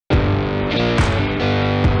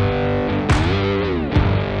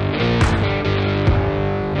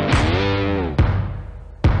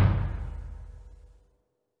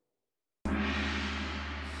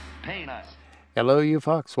Hello, you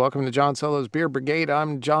fucks. Welcome to John Solo's Beer Brigade.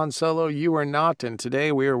 I'm John Solo. You are not, and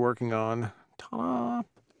today we are working on, ta-da,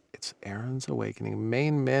 it's Aaron's Awakening,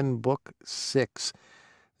 Maine Men Book 6.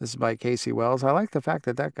 This is by Casey Wells. I like the fact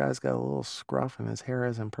that that guy's got a little scruff and his hair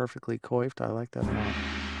isn't perfectly coiffed. I like that a lot.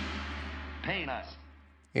 Pain us.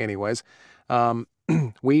 Anyways,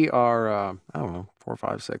 we are, I don't know, 4,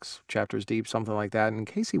 5, 6 chapters deep, something like that. And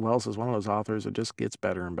Casey Wells is one of those authors that just gets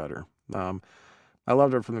better and better. I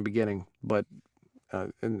loved her from the beginning, but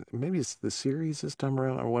and maybe it's the series this time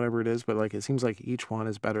around or whatever it is, but like it seems like each one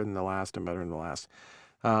is better than the last and better than the last.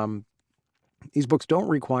 These books don't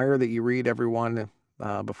require that you read every one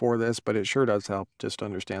before this, but it sure does help just to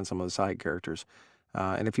understand some of the side characters.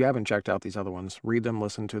 And if you haven't checked out these other ones, read them,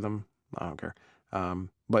 listen to them. I don't care.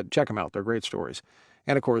 But check them out. They're great stories.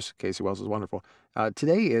 And of course, Casey Wells is wonderful.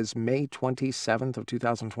 Today is May 27th of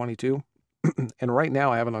 2022. And right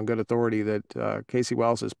now I have it on good authority that Casey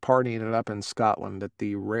Wells is partying it up in Scotland at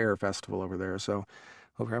the Rare Festival over there. So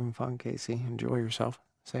hope you're having fun, Casey. Enjoy yourself.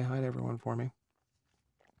 Say hi to everyone for me.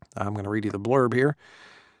 I'm going to read you the blurb here.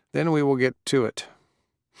 Then we will get to it.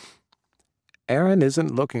 Aaron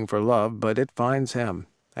isn't looking for love, but it finds him.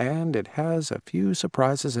 And it has a few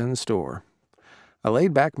surprises in store. A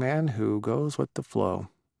laid-back man who goes with the flow.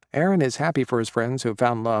 Aaron is happy for his friends who have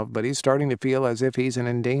found love, but he's starting to feel as if he's an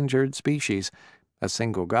endangered species, a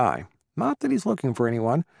single guy. Not that he's looking for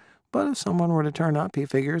anyone, but if someone were to turn up, he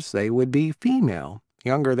figures they would be female,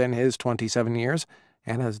 younger than his 27 years,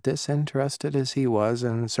 and as disinterested as he was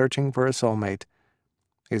in searching for a soulmate.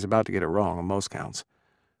 He's about to get it wrong on most counts.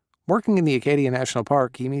 Working in the Acadia National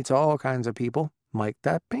Park, he meets all kinds of people, like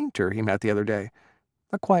that painter he met the other day.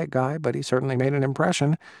 A quiet guy, but he certainly made an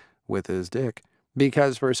impression with his dick.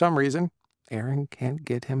 Because for some reason, Aaron can't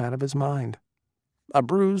get him out of his mind. A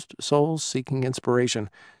bruised soul seeking inspiration.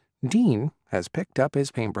 Dean has picked up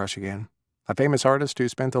his paintbrush again. A famous artist who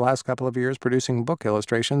spent the last couple of years producing book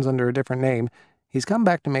illustrations under a different name, he's come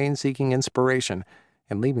back to Maine seeking inspiration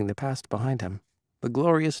and leaving the past behind him. The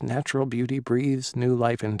glorious natural beauty breathes new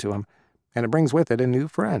life into him, and it brings with it a new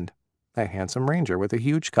friend, a handsome ranger with a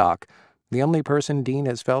huge cock, the only person Dean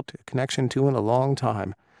has felt a connection to in a long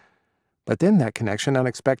time. But then that connection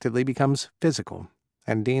unexpectedly becomes physical,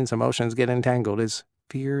 and Dean's emotions get entangled. He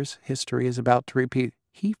fears history is about to repeat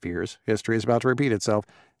itself.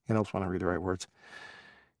 It helps when I read the right words.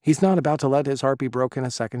 He's not about to let his heart be broken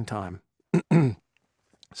a second time.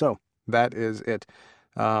 So, that is it.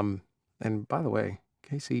 And by the way,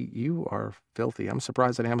 Casey, you are filthy. I'm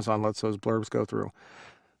surprised that Amazon lets those blurbs go through.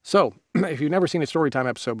 So, if you've never seen a Storytime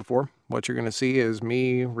episode before, what you're going to see is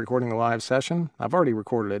me recording a live session. I've already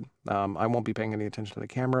recorded it. I won't be paying any attention to the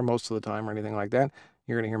camera most of the time or anything like that.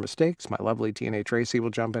 You're going to hear mistakes. My lovely TNA Tracy will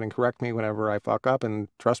jump in and correct me whenever I fuck up, and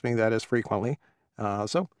trust me, that is frequently.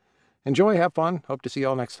 So, enjoy, have fun. Hope to see you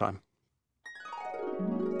all next time.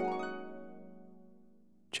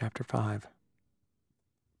 Chapter 5.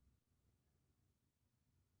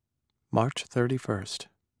 March 31st.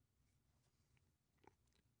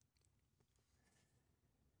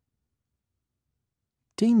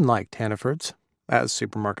 Dean liked Hannaford's. As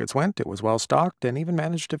supermarkets went, it was well-stocked and even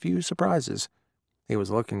managed a few surprises. He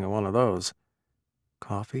was looking at one of those.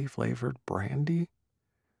 Coffee-flavored brandy?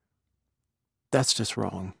 That's just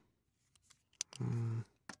wrong.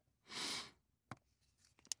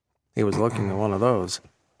 He was looking at one of those.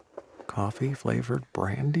 Coffee-flavored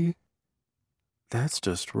brandy? That's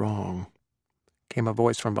just wrong. Came a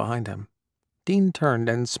voice from behind him. Dean turned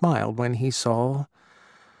and smiled when he saw...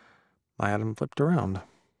 I had him flipped around.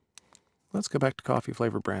 Let's go back to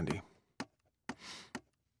coffee-flavored brandy.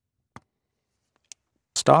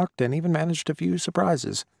 Stocked and even managed a few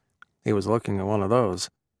surprises. He was looking at one of those.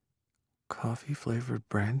 Coffee-flavored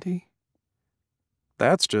brandy?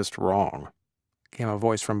 That's just wrong, came a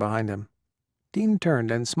voice from behind him. Dean turned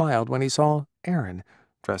and smiled when he saw Aaron,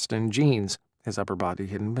 dressed in jeans, his upper body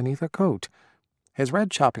hidden beneath a coat. His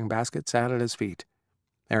red shopping basket sat at his feet.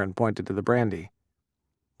 Aaron pointed to the brandy.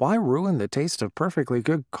 Why ruin the taste of perfectly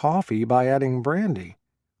good coffee by adding brandy?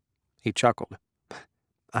 He chuckled.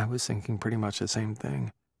 I was thinking pretty much the same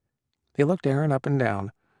thing. He looked Aaron up and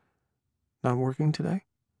down. Not working today?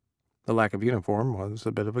 The lack of uniform was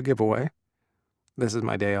a bit of a giveaway. This is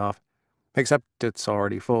my day off. Except it's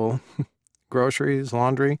already full. Groceries,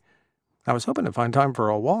 laundry. I was hoping to find time for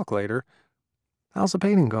a walk later. How's the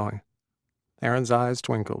painting going? Aaron's eyes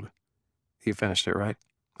twinkled. You finished it, right?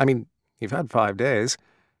 I mean, you've had 5 days.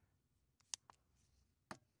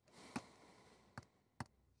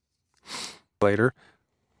 Later.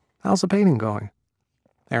 How's the painting going?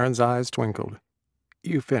 Aaron's eyes twinkled.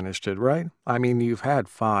 You finished it, right? I mean, you've had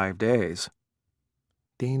 5 days.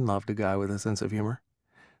 Dean loved a guy with a sense of humor.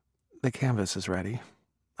 "The canvas is ready.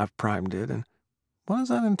 I've primed it, and what does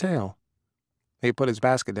that entail?" He put his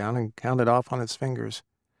basket down and counted off on his fingers.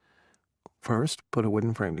 "First, put a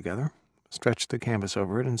wooden frame together, stretch the canvas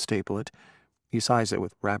over it and staple it. You size it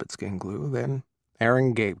with rabbit skin glue, then—"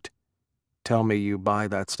 Aaron gaped. "Tell me you buy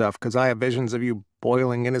that stuff, 'cause I have visions of you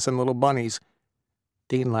boiling innocent little bunnies."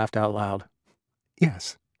 Dean laughed out loud.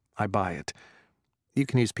 "Yes, I buy it. You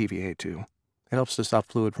can use PVA, too. It helps to stop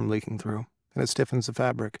fluid from leaking through, and it stiffens the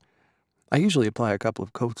fabric. I usually apply a couple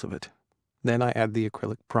of coats of it. Then I add the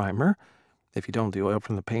acrylic primer. If you don't, the oil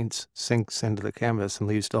from the paints sinks into the canvas and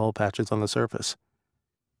leaves dull patches on the surface."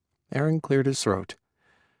 Aaron cleared his throat.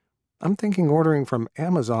 "I'm thinking ordering from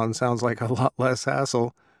Amazon sounds like a lot less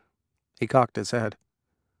hassle." He cocked his head.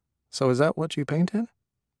 "So is that what you paint in?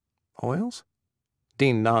 Oils?"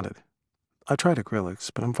 Dean nodded. "I tried acrylics,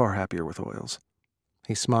 but I'm far happier with oils."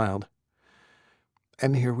 He smiled.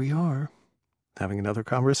 "And here we are, having another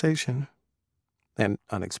conversation. An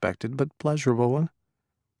unexpected but pleasurable one."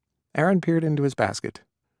 Aaron peered into his basket.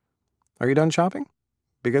 "Are you done shopping?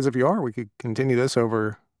 Because if you are, we could continue this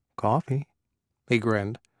over coffee." He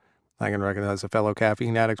grinned. "I can recognize a fellow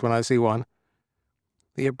caffeine addict when I see one."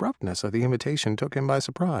 The abruptness of the invitation took him by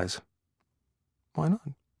surprise. "Why not?"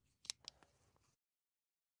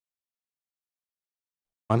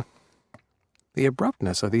 The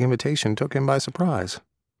abruptness of the invitation took him by surprise.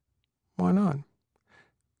 "Why not?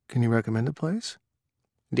 Can you recommend a place?"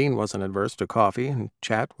 Dean wasn't adverse to coffee and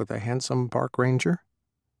chat with a handsome park ranger.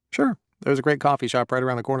 "Sure, there's a great coffee shop right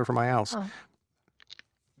around the corner from my house." Oh.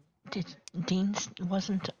 Dean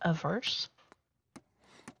wasn't averse?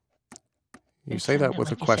 You It say that sounded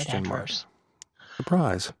with like a you said question mark. adverse.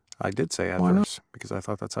 Surprise. I did say Why not? adverse, because I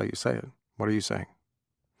thought that's how you say it. What are you saying?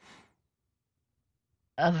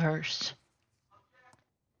 Averse.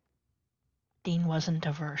 Dean wasn't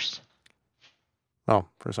averse. Oh,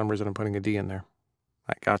 for some reason I'm putting a D in there.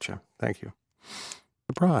 I gotcha. Thank you.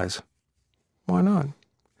 Surprise. Why not?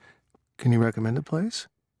 Can you recommend a place?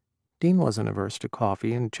 Dean wasn't averse to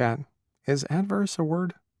coffee and chat. Is adverse a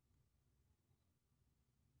word?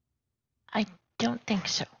 I don't think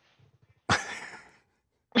so.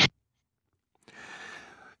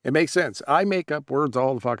 It makes sense. I make up words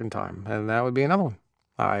all the fucking time, and that would be another one.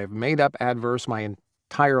 I've made up adverse my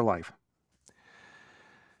entire life.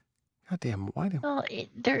 Goddamn, why do... Well,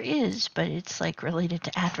 there is, but it's like related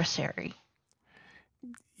to adversary.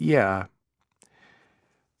 Yeah.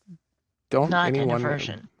 Don't Not anyone... an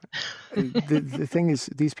aversion. The thing is,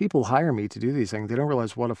 these people hire me to do these things. They don't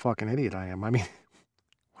realize what a fucking idiot I am. I mean,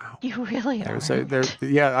 wow. You really are.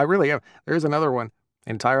 Yeah, I really am. There's another one.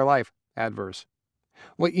 Entire life, adverse.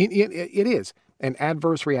 Well, it is an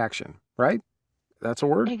adverse reaction, right? That's a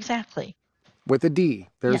word? Exactly. With a D.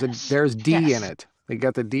 There's D in it. They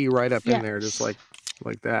got the D right up in there, just like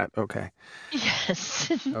that. Okay. Yes.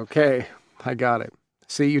 Okay, I got it.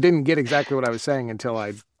 See, you didn't get exactly what I was saying until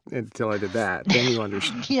I did that. Then you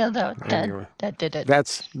understand. Yeah, that did it.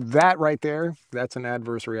 That right there. That's an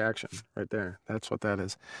adverse reaction right there. That's what that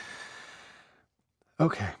is.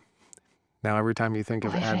 Okay. Now every time you think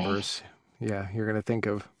of adverse, yeah, you're gonna think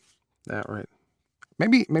of that, right?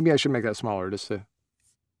 Maybe I should make that smaller, just to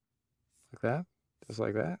like that, just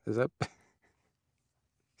like that. Is that?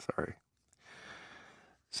 Sorry.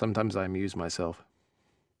 Sometimes I amuse myself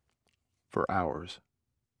for hours.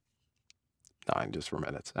 No, just for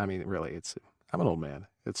minutes. I mean, really, I'm an old man.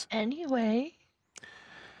 Anyway.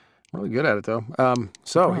 I'm really good at it, though.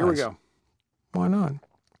 So here we go. Why not?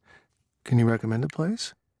 Can you recommend a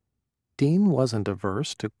place? Dean wasn't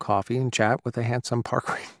averse to coffee and chat with a handsome park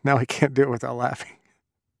ranger. Now I can't do it without laughing.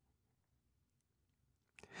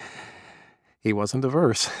 He wasn't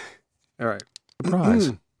averse. All right.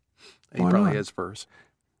 Surprise. He probably is verse.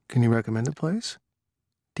 Can you recommend a place?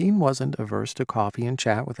 Dean wasn't averse to coffee and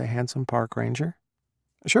chat with a handsome park ranger.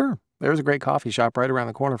 Sure, there's a great coffee shop right around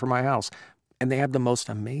the corner from my house. And they have the most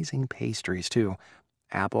amazing pastries, too.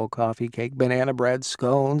 Apple coffee cake, banana bread,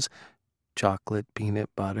 scones, chocolate peanut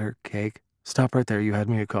butter cake. Stop right there, you had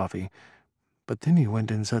me a coffee. But then you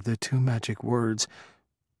went and said the two magic words,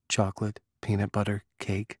 chocolate peanut butter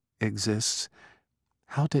cake exists.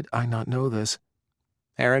 How did I not know this?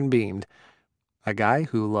 Aaron beamed. A guy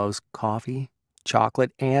who loves coffee,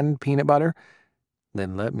 chocolate, and peanut butter?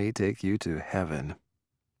 Then let me take you to heaven.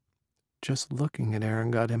 Just looking at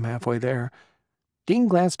Aaron got him halfway there. Dean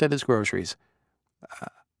glanced at his groceries.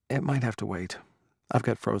 It might have to wait. I've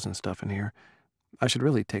got frozen stuff in here. I should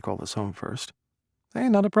really take all this home first. Hey,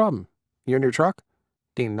 not a problem. You in your truck?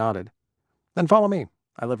 Dean nodded. Then follow me.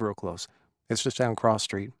 I live real close. It's just down Cross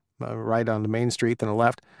Street, right on the main street, then a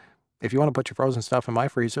left. If you want to put your frozen stuff in my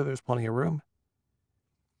freezer, there's plenty of room."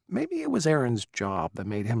 Maybe it was Aaron's job that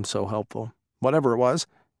made him so helpful. Whatever it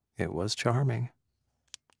was charming.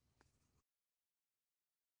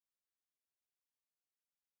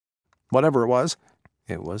 Whatever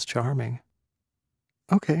it was charming.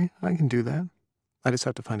 "Okay, I can do that. I just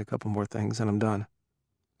have to find a couple more things and I'm done.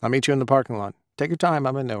 I'll meet you in the parking lot. Take your time,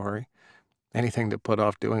 I'm in no hurry. Anything to put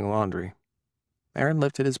off doing laundry." Aaron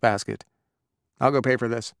lifted his basket. "I'll go pay for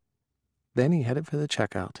this." Then he headed for the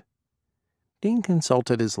checkout. Dean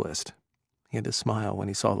consulted his list. He had to smile when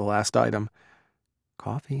he saw the last item: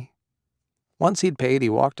 coffee. Once he'd paid, he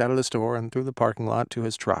walked out of the store and through the parking lot to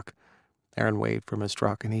his truck. Aaron waved from his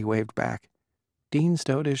truck and he waved back. Dean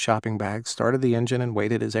stowed his shopping bag, started the engine, and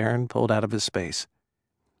waited as Aaron pulled out of his space.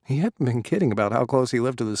 He hadn't been kidding about how close he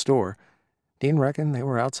lived to the store. Dean reckoned they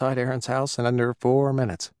were outside Aaron's house in under 4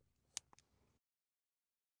 minutes.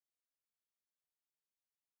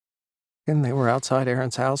 They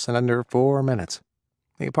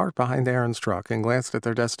parked behind Aaron's truck and glanced at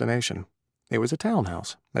their destination. It was a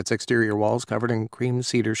townhouse, its exterior walls covered in cream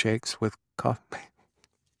cedar shakes with coffee.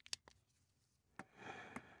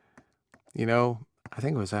 I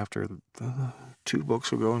think it was after the 2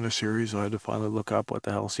 books ago in the series I had to finally look up what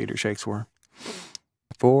the hell cedar shakes were.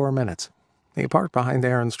 4 minutes. They parked behind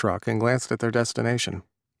Aaron's truck and glanced at their destination.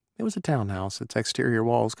 It was a townhouse, its exterior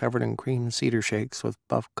walls covered in cream cedar shakes with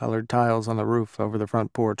buff-colored tiles on the roof over the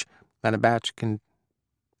front porch, and a batch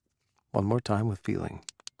One more time with feeling.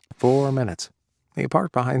 4 minutes. They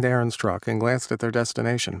parked behind Aaron's truck and glanced at their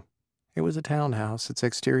destination. It was a townhouse, its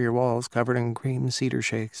exterior walls covered in cream cedar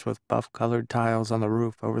shakes with buff-colored tiles on the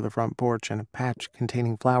roof over the front porch, and a patch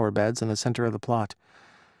containing flower beds in the center of the plot.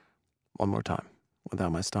 One more time,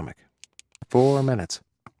 without my stomach. 4 minutes.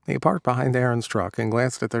 They parked behind Aaron's truck and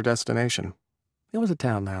glanced at their destination. It was a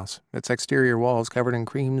townhouse, its exterior walls covered in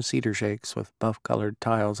cream cedar shakes with buff-colored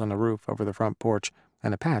tiles on the roof over the front porch,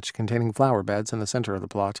 and a patch containing flower beds in the center of the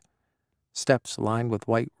plot. Steps lined with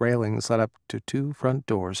white railings led up to 2 front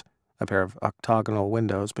doors, a pair of octagonal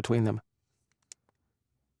windows between them.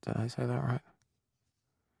 Did I say that right?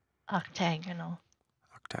 Octagonal.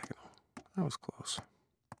 Octagonal. That was close.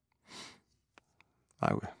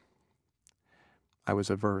 I was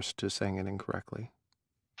averse to saying it incorrectly.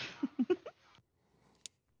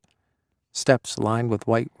 Steps lined with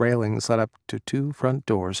white railings led up to 2 front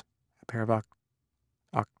doors, a pair of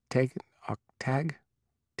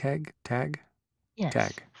tag? Yes.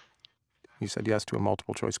 Tag. You said yes to a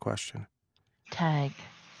multiple choice question. Tag.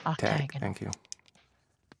 Octagonal. Tag, thank you.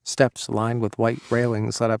 Steps lined with white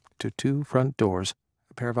railings led up to 2 front doors,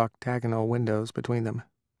 a pair of octagonal windows between them.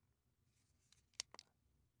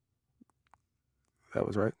 That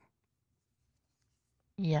was right?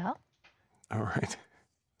 Yeah. All right.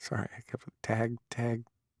 Sorry, I kept tag.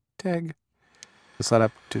 It's led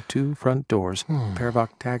up to 2 front doors, a pair of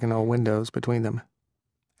octagonal windows between them.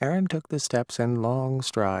 Aaron took the steps in long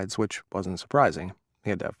strides, which wasn't surprising. He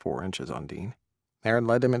had to have 4 inches on Dean. Aaron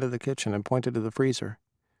led him into the kitchen and pointed to the freezer.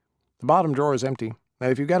 "The bottom drawer is empty.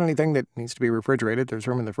 And if you've got anything that needs to be refrigerated, there's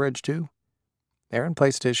room in the fridge, too." Aaron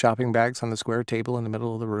placed his shopping bags on the square table in the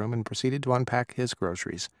middle of the room and proceeded to unpack his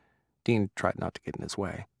groceries. Dean tried not to get in his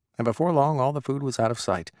way, and before long all the food was out of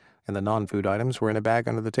sight, and the non-food items were in a bag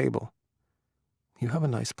under the table. "You have a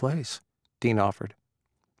nice place," Dean offered.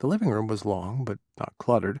 The living room was long, but not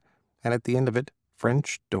cluttered, and at the end of it,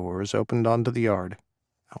 French doors opened onto the yard.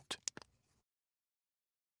 Out.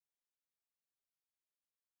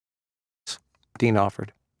 Dean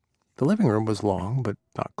offered. The living room was long, but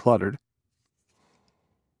not cluttered.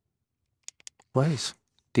 "Place,"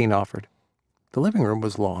 Dean offered. The living room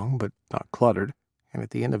was long, but not cluttered, and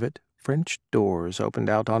at the end of it, French doors opened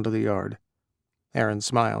out onto the yard. Aaron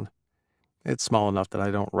smiled. "It's small enough that I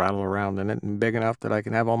don't rattle around in it, and big enough that I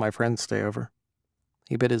can have all my friends stay over."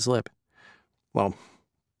 He bit his lip. "Well,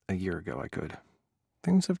 a year ago I could.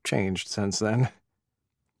 Things have changed since then."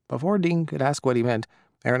 Before Dean could ask what he meant,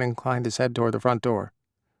 Aaron inclined his head toward the front door.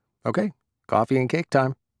 "Okay, coffee and cake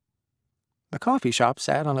time." The coffee shop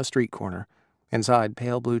sat on a street corner. Inside,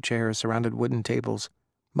 pale blue chairs surrounded wooden tables.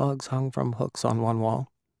 Mugs hung from hooks on one wall,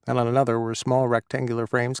 and on another were small rectangular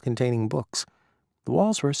frames containing books. The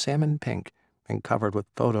walls were salmon pink and covered with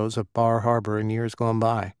photos of Bar Harbor in years gone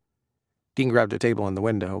by. Dean grabbed a table in the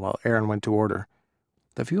window while Aaron went to order.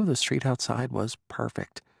 The view of the street outside was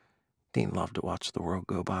perfect. Dean loved to watch the world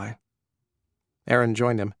go by. Aaron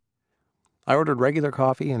joined him. I ordered regular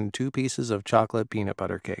coffee and 2 pieces of chocolate peanut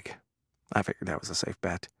butter cake. I figured that was a safe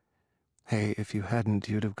bet. Hey, if you hadn't,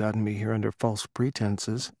 you'd have gotten me here under false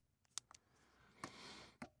pretenses.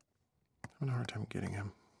 I'm having a hard time getting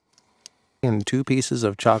him. and 2 pieces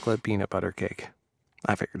of chocolate peanut butter cake.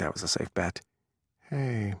 I figured that was a safe bet.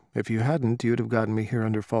 Hey, if you hadn't, you'd have gotten me here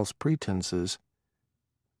under false pretenses.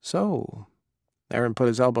 So, Aaron put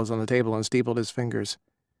his elbows on the table and steepled his fingers.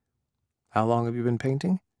 How long have you been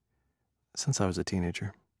painting? Since I was a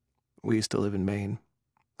teenager. We used to live in Maine.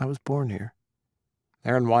 I was born here.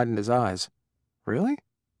 Aaron widened his eyes. Really?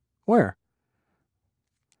 Where?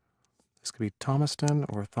 This could be Thomaston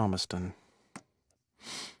or Thomaston.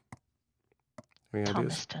 Any ideas?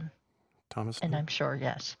 Thomaston. Thomaston? And I'm sure,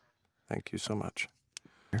 yes. Thank you so much.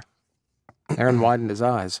 Aaron widened his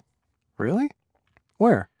eyes. Really?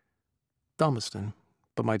 Where? Thomaston.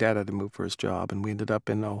 But my dad had to move for his job, and we ended up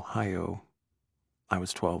in Ohio. I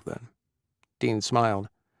was 12 then. Dean smiled.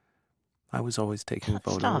 I was always taking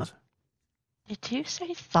photos. Stop. Did you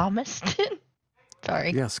say Thomaston?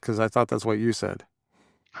 Sorry. Yes, because I thought that's what you said.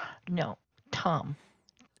 No, Tom.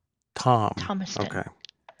 Tom. Thomaston. Okay.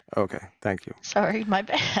 Okay, thank you. Sorry, my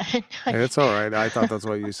bad. It's all right. I thought that's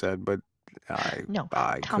what you said, but No,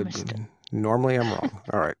 I Thomaston. couldn't. Normally I'm wrong.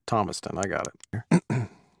 All right, Thomaston. I got it.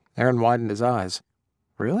 Aaron widened his eyes.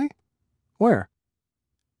 Really? Where?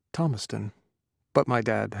 Thomaston. But my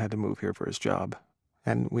dad had to move here for his job,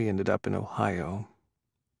 and we ended up in Ohio.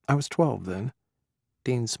 I was 12 then.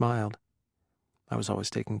 Dean smiled. I was always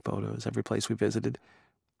taking photos, every place we visited,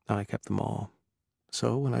 and I kept them all.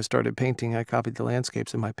 So when I started painting, I copied the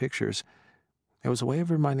landscapes in my pictures. It was a way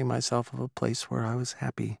of reminding myself of a place where I was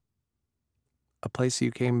happy. A place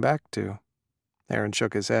you came back to. Aaron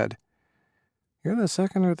shook his head. You're the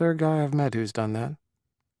second or third guy I've met who's done that.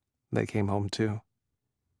 They came home too.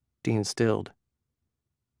 Dean stilled.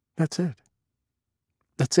 That's it.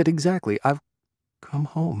 That's it exactly. I've come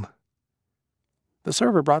home. The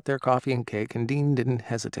server brought their coffee and cake, and Dean didn't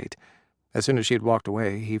hesitate. As soon as she had walked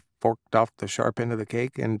away, he forked off the sharp end of the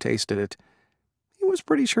cake and tasted it. He was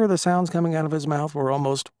pretty sure the sounds coming out of his mouth were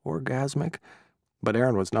almost orgasmic, but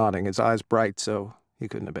Aaron was nodding, his eyes bright, so he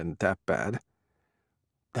couldn't have been that bad.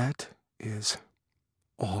 That is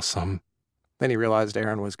awesome. Then he realized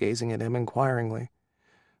Aaron was gazing at him inquiringly.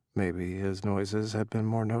 Maybe his noises had been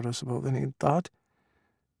more noticeable than he'd thought.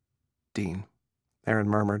 Dean, Aaron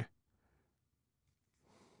murmured.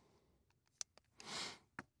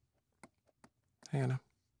 Hannah.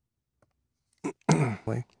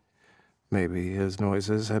 Maybe his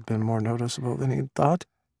noises had been more noticeable than he'd thought.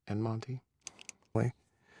 And Monty.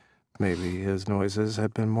 Maybe his noises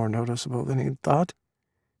had been more noticeable than he'd thought.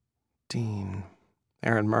 Dean,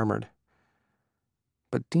 Aaron murmured.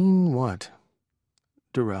 But Dean what?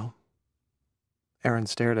 Durrell. Aaron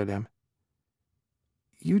stared at him.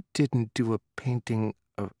 You didn't do a painting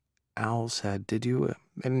of Al's head, did you,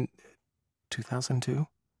 in 2002?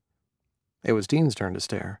 It was Dean's turn to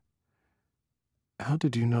stare. How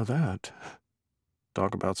did you know that?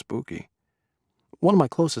 Talk about spooky. One of my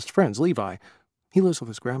closest friends, Levi. He lives with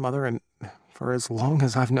his grandmother, and for as long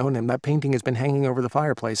as I've known him, that painting has been hanging over the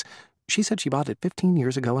fireplace. She said she bought it 15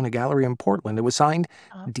 years ago in a gallery in Portland. It was signed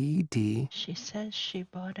D.D. She says she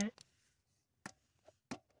bought it.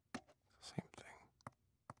 Same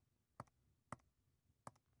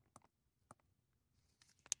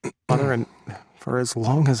thing. Mother, and for as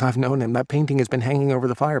long as I've known him, that painting has been hanging over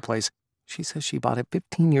the fireplace. She says she bought it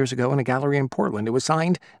 15 years ago in a gallery in Portland. It was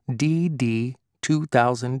signed D.D.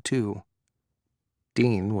 2002.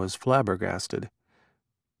 Dean was flabbergasted.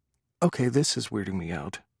 Okay, this is weirding me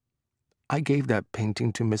out. I gave that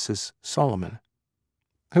painting to Mrs. Solomon.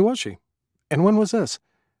 Who was she? And when was this?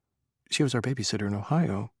 She was our babysitter in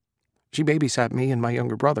Ohio. She babysat me and my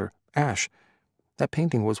younger brother, Ash. That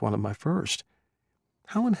painting was one of my first.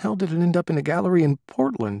 How in hell did it end up in a gallery in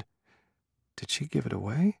Portland? Did she give it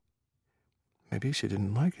away? Maybe she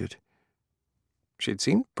didn't like it. She'd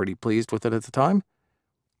seemed pretty pleased with it at the time.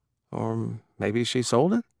 Or maybe she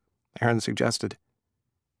sold it? Aaron suggested.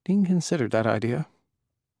 Dean considered that idea.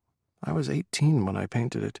 I was 18 when I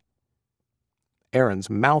painted it. Aaron's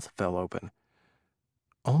mouth fell open.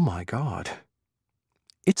 Oh my God.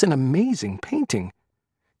 It's an amazing painting.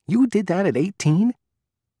 You did that at 18?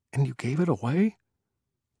 And you gave it away?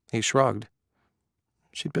 He shrugged.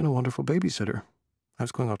 She'd been a wonderful babysitter. I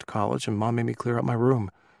was going off to college, and Mom made me clear out my room.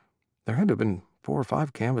 There had to have been 4 or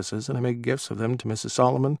 5 canvases, and I made gifts of them to Mrs.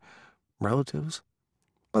 Solomon, relatives.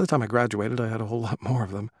 By the time I graduated, I had a whole lot more of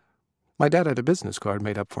them. My dad had a business card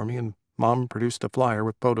made up for me, and Mom produced a flyer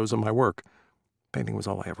with photos of my work. Painting was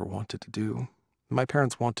all I ever wanted to do. My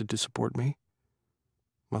parents wanted to support me.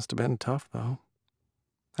 Must have been tough, though.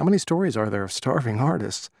 How many stories are there of starving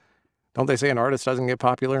artists? Don't they say an artist doesn't get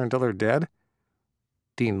popular until they're dead?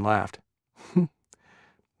 Dean laughed.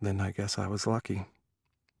 Then I guess I was lucky.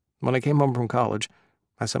 When I came home from college,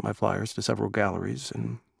 I sent my flyers to several galleries,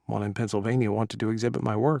 and one in Pennsylvania wanted to exhibit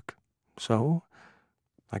my work. So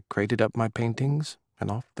I crated up my paintings,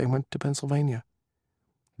 and off they went to Pennsylvania.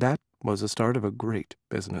 That was the start of a great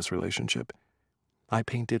business relationship. I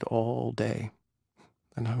painted all day,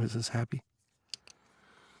 and I was as happy.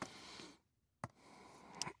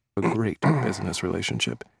 A great business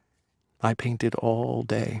relationship. I painted all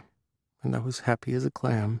day, and I was happy as a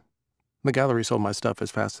clam. The gallery sold my stuff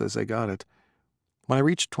as fast as they got it. When I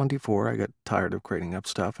reached 24, I got tired of crating up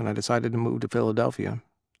stuff, and I decided to move to Philadelphia,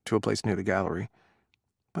 to a place near the gallery.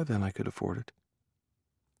 By then I could afford it.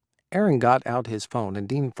 Aaron got out his phone, and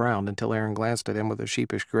Dean frowned until Aaron glanced at him with a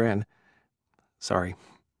sheepish grin. "Sorry,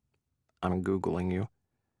 I'm Googling you."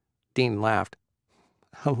 Dean laughed.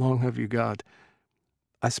 "How long have you got?"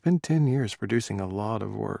 "I spent 10 years producing a lot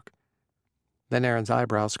of work." Then Aaron's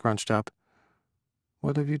eyebrows scrunched up.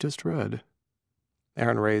 "What have you just read?"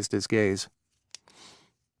 Aaron raised his gaze.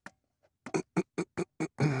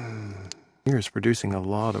 "Years producing a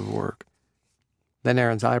lot of work." Then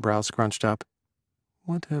Aaron's eyebrows scrunched up.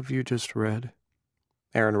 "What have you just read?"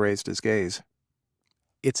 Aaron raised his gaze.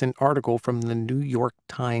 "It's an article from the New York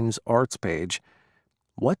Times arts page.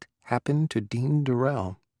 What happened to Dean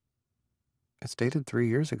Durrell?" "It's dated 3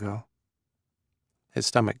 years ago." His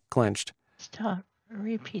stomach clenched. Stop.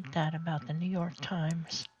 Repeat that about the New York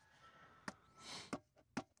Times.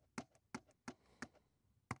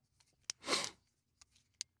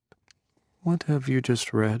 "What have you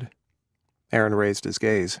just read?" Aaron raised his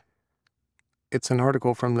gaze. "It's an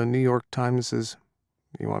article from the New York Times's..."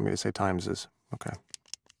 You want me to say Times's? Okay.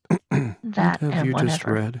 That "What have and you just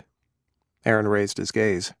whatever. read?" Aaron raised his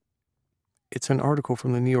gaze. "It's an article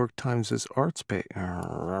from the New York Times's arts page."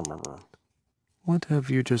 "What have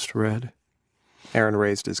you just read?" Aaron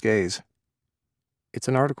raised his gaze. "It's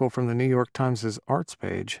an article from the New York Times's arts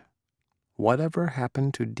page. Whatever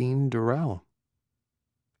happened to Dean Durrell?"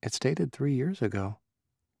 "It's dated 3 years ago."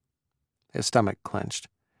 His stomach clenched.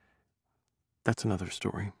 "That's another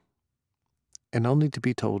story. And only to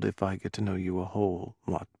be told if I get to know you a whole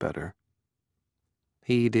lot better."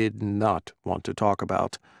 He did not want to talk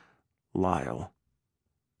about Lyle.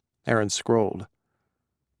 Aaron scrolled.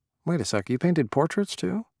 "Wait a sec, you painted portraits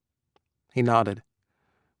too?" He nodded.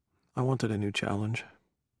 "I wanted a new challenge.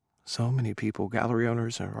 So many people, gallery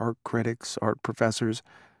owners, art critics, art professors,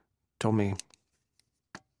 told me..."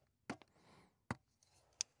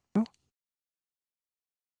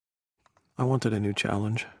 "I wanted a new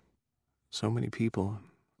challenge. So many people,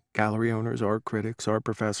 gallery owners, art critics, art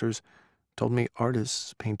professors, told me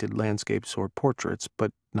artists painted landscapes or portraits,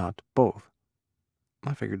 but not both.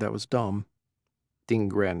 I figured that was dumb." Dean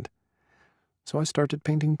grinned. "So I started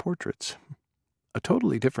painting portraits. A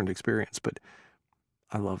totally different experience, but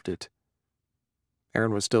I loved it."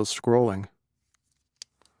 Aaron was still scrolling.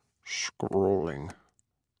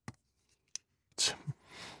 It's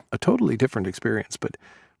a totally different experience, but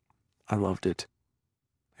I loved it.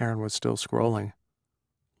 Aaron was still scrolling.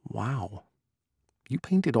 "Wow. You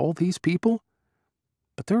painted all these people?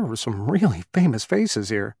 But there were some really famous faces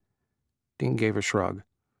here." Dean gave a shrug.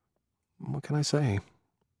 "What can I say?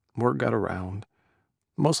 Word got around.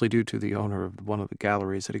 Mostly due to the owner of one of the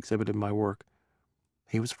galleries that exhibited my work.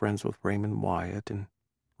 He was friends with Raymond Wyatt, and..."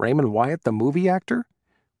 "Raymond Wyatt, the movie actor?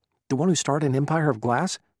 The one who starred in Empire of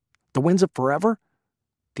Glass? The Winds of Forever?"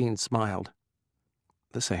 Dean smiled.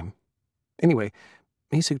 "The same. Anyway,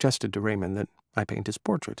 he suggested to Raymond that I paint his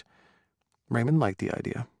portrait. Raymond liked the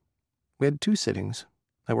idea. We had 2 sittings.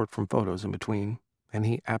 I worked from photos in between, and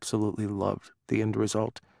he absolutely loved the end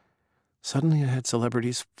result. Suddenly I had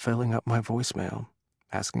celebrities filling up my voicemail,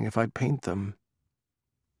 asking if I'd paint them."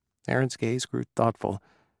 Aaron's gaze grew thoughtful,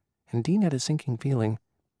 and Dean had a sinking feeling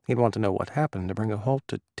he'd want to know what happened to bring a halt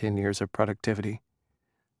to 10 years of productivity.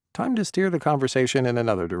 Time to steer the conversation in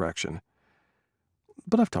another direction.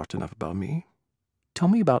 "But I've talked enough about me. Tell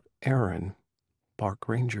me about Aaron, Park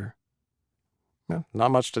Ranger." "Well, not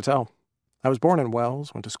much to tell. I was born in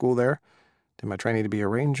Wells, went to school there, did my training to be a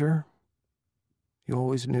ranger." "You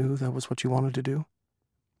always knew that was what you wanted to do?"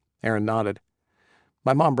 Aaron nodded.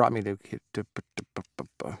 "My mom brought me to..."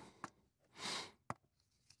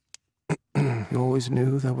 "You always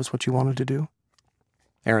knew that was what you wanted to do?"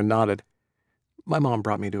 Aaron nodded. "My mom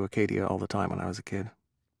brought me to Acadia all the time when I was a kid.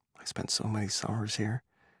 I spent so many summers here.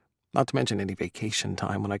 Not to mention any vacation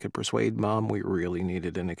time when I could persuade Mom we really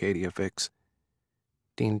needed an Acadia fix."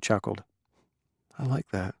 Dean chuckled. "I like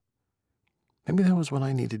that. Maybe that was what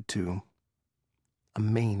I needed too. A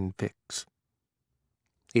Maine fix."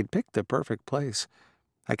 He'd picked the perfect place.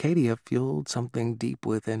 Acadia fueled something deep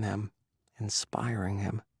within him, inspiring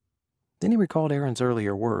him. Then he recalled Aaron's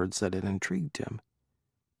earlier words that had intrigued him.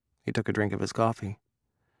 He took a drink of his coffee.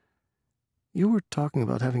 You were talking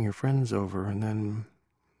about having your friends over, and then,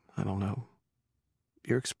 I don't know,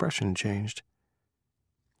 your expression changed.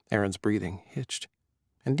 Aaron's breathing hitched,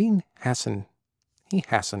 and Dean hastened. He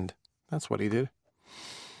hastened. That's what he did.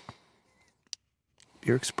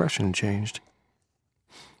 Your expression changed.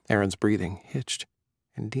 Aaron's breathing hitched,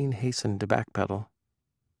 and Dean hastened to backpedal.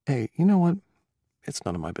 Hey, you know what? It's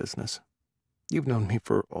none of my business. You've known me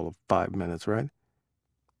for all of 5 minutes, right?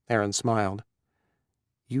 Aaron smiled.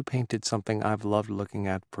 You painted something I've loved looking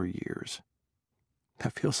at for years.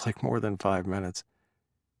 That feels like more than 5 minutes.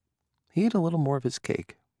 He ate a little more of his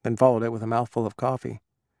cake, then followed it with a mouthful of coffee.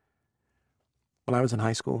 When I was in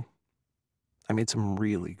high school, I made some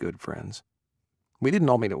really good friends. We didn't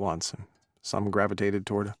all meet at once, and some gravitated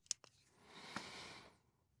toward...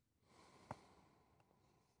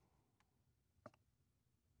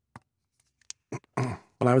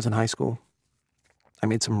 When I was in high school, I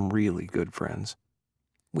made some really good friends.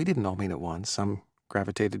 We didn't all meet at once. Some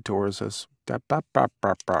gravitated towards us.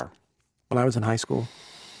 When I was in high school,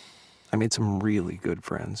 I made some really good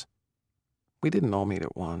friends. We didn't all meet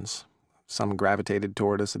at once. Some gravitated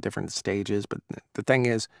toward us at different stages, but the thing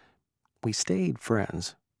is, we stayed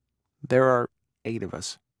friends. There are 8 of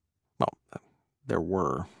us. Well, there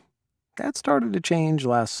were. That started to change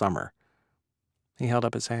last summer. He held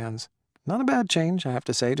up his hands. Not a bad change, I have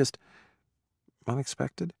to say, just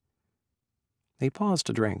unexpected. He paused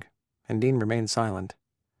to drink, and Dean remained silent.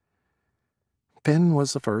 Finn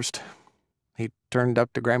was the first. He turned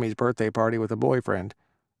up to Grammy's birthday party with a boyfriend,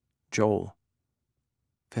 Joel.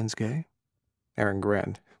 Finn's gay? Aaron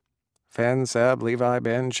grinned. Finn, Seb, Levi,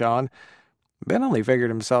 Ben, Sean. Ben only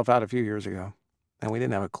figured himself out a few years ago, and we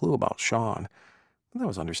didn't have a clue about Sean. That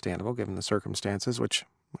was understandable given the circumstances, which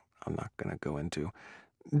I'm not going to go into.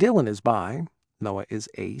 Dylan is bi, Noah is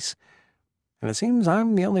ace, and it seems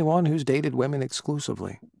I'm the only one who's dated women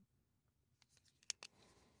exclusively.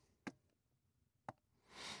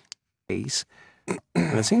 Ace.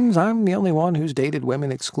 And it seems I'm the only one who's dated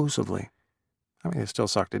women exclusively. I mean, I still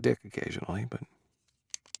sucked a dick occasionally, but...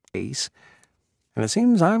 Ace. And it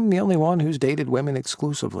seems I'm the only one who's dated women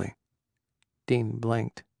exclusively. Dean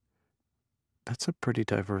blinked. That's a pretty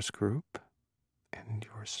diverse group. And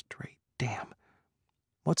you're straight. Damn.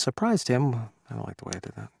 What surprised him... I don't like the way I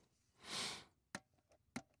did that.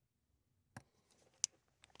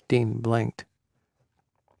 Dean blinked.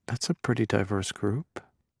 That's a pretty diverse group.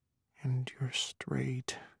 And you're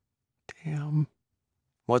straight. Damn.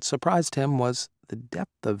 What surprised him was the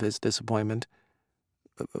depth of his disappointment.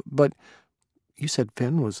 But you said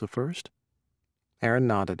Finn was the first? Aaron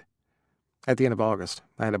nodded. At the end of August,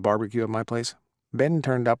 I had a barbecue at my place. Ben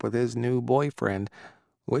turned up with his new boyfriend,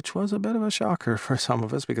 which was a bit of a shocker for some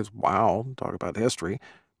of us because, wow, talk about history.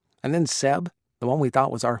 And then Seb, the one we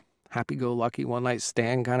thought was our happy-go-lucky one-night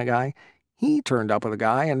stand kind of guy, he turned up with a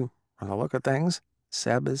guy, and from the look of things,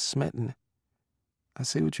 Seb is smitten. I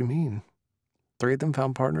see what you mean. 3 of them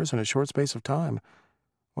found partners in a short space of time.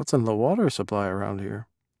 What's in the water supply around here?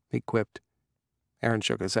 He quipped. Aaron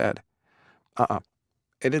shook his head.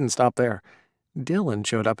 It didn't stop there. Dylan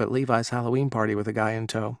showed up at Levi's Halloween party with a guy in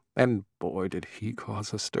tow, and boy, did he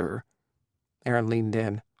cause a stir. Aaron leaned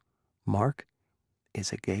in. Mark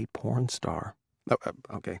is a gay porn star. Oh,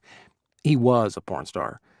 okay. He was a porn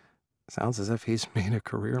star. Sounds as if he's made a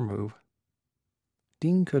career move.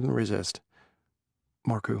 Dean couldn't resist.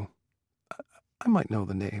 Mark who? I might know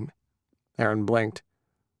the name. Aaron blinked.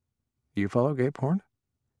 You follow gay porn?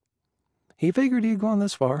 He figured he'd gone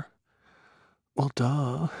this far. Well,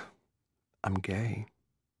 duh. I'm gay.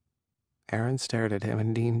 Aaron stared at him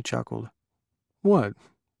and Dean chuckled. What?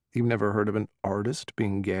 You've never heard of an artist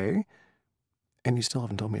being gay? And you still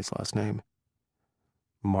haven't told me his last name.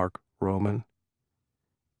 Mark Roman.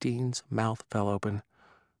 Dean's mouth fell open.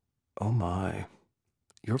 Oh my.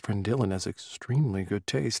 Your friend Dylan has extremely good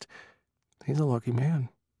taste. He's a lucky man.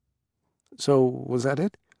 So, was that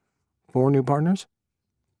it? 4 new partners?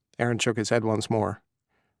 Aaron shook his head once more.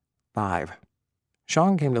 5.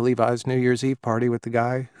 Sean came to Levi's New Year's Eve party with the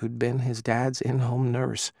guy who'd been his dad's in-home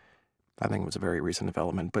nurse. I think it was a very recent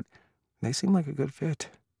development, but they seemed like a good fit.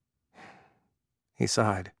 He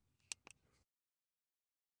sighed.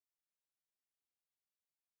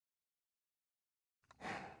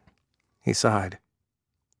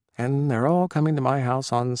 And they're all coming to my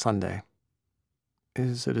house on Sunday.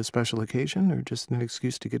 Is it a special occasion or just an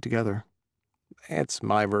excuse to get together? It's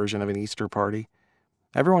my version of an Easter party.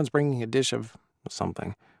 Everyone's bringing a dish of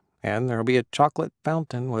something, and there'll be a chocolate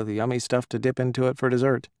fountain with yummy stuff to dip into it for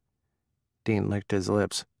dessert. Dean licked his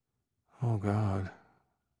lips. Oh, God.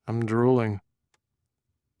 I'm drooling.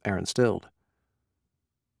 Aaron stilled.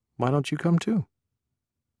 Why don't you come too?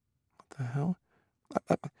 What the hell?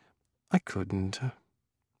 I couldn't.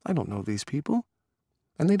 I don't know these people.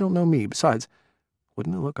 And they don't know me. Besides,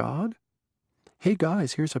 wouldn't it look odd? Hey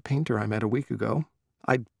guys, here's a painter I met a week ago.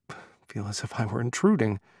 I'd feel as if I were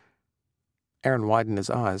intruding. Aaron widened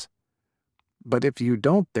his eyes. But if you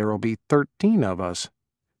don't, there'll be 13 of us.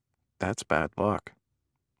 That's bad luck.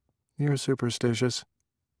 You're superstitious.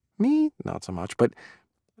 Me? Not so much, but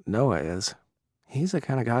Noah is. He's the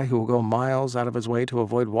kind of guy who will go miles out of his way to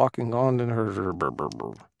avoid walking on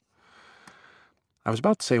I was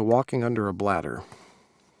about to say walking under a bladder.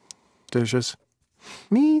 Superstitious.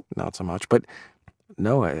 Me? Not so much, but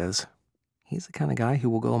Noah is. He's the kind of guy who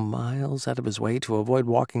will go miles out of his way to avoid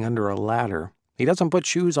walking under a ladder. He doesn't put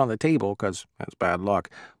shoes on the table, because that's bad luck.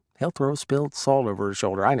 He'll throw spilled salt over his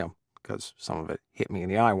shoulder. I know, because some of it hit me in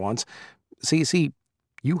the eye once. See,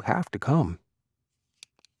 you have to come.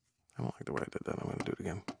 I don't like the way I did that. I'm going to do it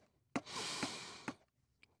again.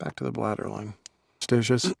 Back to the bladder line.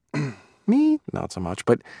 Superstitious. Me? Not so much,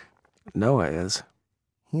 but Noah is.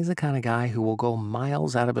 He's the kind of guy who will go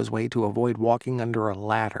miles out of his way to avoid walking under a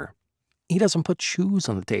ladder. He doesn't put shoes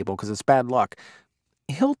on the table because it's bad luck.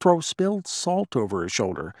 He'll throw spilled salt over his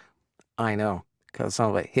shoulder. I know, because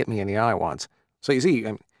some of it hit me in the eye once. So you see,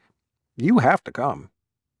 you have to come.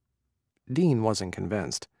 Dean wasn't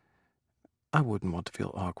convinced. I wouldn't want to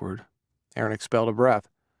feel awkward. Aaron expelled a breath.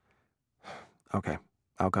 Okay,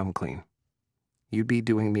 I'll come clean. You'd be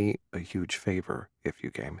doing me a huge favor if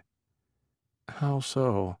you came. How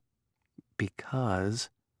so? Because...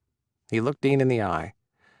 He looked Dean in the eye.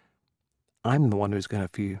 I'm the one who's going to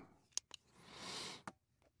feel...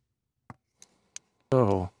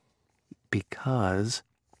 So, because...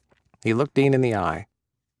 He looked Dean in the eye.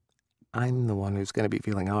 I'm the one who's going to be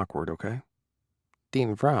feeling awkward, okay?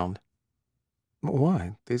 Dean frowned.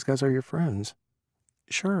 Why? These guys are your friends.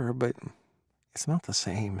 Sure, but it's not the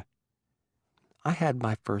same. I had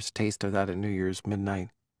my first taste of that at New Year's midnight.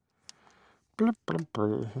 Blah, blah,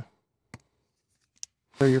 blah.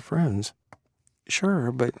 They're your friends.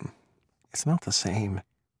 Sure, but it's not the same.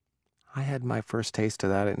 I had my first taste of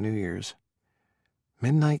that at New Year's.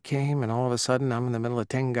 Midnight came, and all of a sudden I'm in the middle of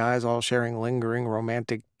 10 guys all sharing lingering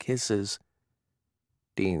romantic kisses.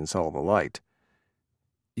 Dean saw the light.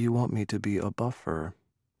 You want me to be a buffer?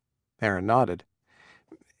 Aaron nodded.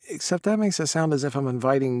 Except that makes it sound as if I'm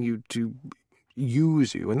inviting you to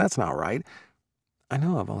use you, and that's not right. I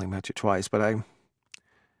know I've only met you twice, but I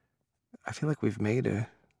feel like we've made a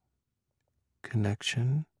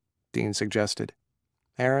connection, Dean suggested.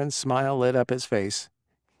 Aaron's smile lit up his face.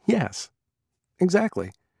 Yes,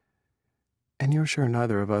 exactly. And you're sure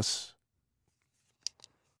neither of us...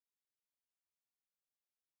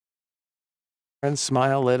 Aaron's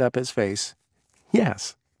smile lit up his face.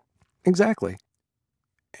 Yes, exactly.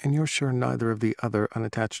 And you're sure neither of the other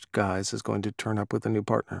unattached guys is going to turn up with a new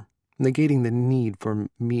partner, negating the need for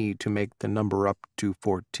me to make the number up to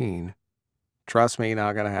 14. Trust me,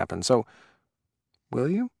 not gonna happen. So, will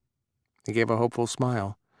you? He gave a hopeful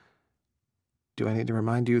smile. Do I need to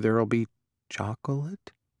remind you there'll be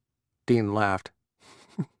chocolate? Dean laughed.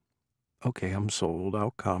 Okay, I'm sold.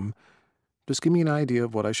 I'll come. Just give me an idea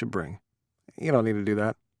of what I should bring. You don't need to do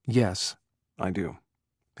that. Yes, I do,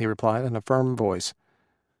 he replied in a firm voice.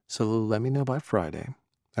 So let me know by Friday,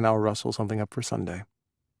 and I'll rustle something up for Sunday.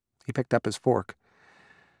 He picked up his fork.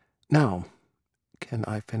 Now, can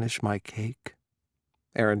I finish my cake?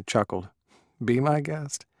 Aaron chuckled. Be my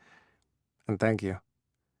guest. And thank you.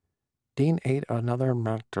 Dean ate another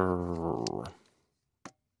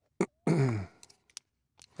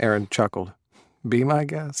Aaron chuckled. Be my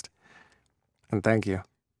guest. And thank you.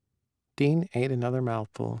 Dean ate another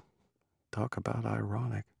mouthful. Talk about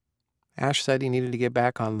ironic. Ash said he needed to get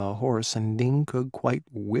back on the horse, and Dean could quite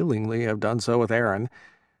willingly have done so with Aaron.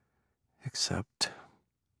 Except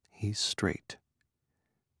he's straight.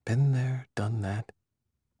 Been there, done that.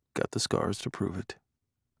 Got the scars to prove it.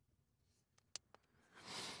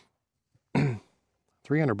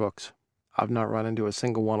 300 books. I've not run into a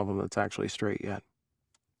single one of them that's actually straight yet.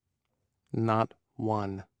 Not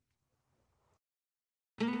one.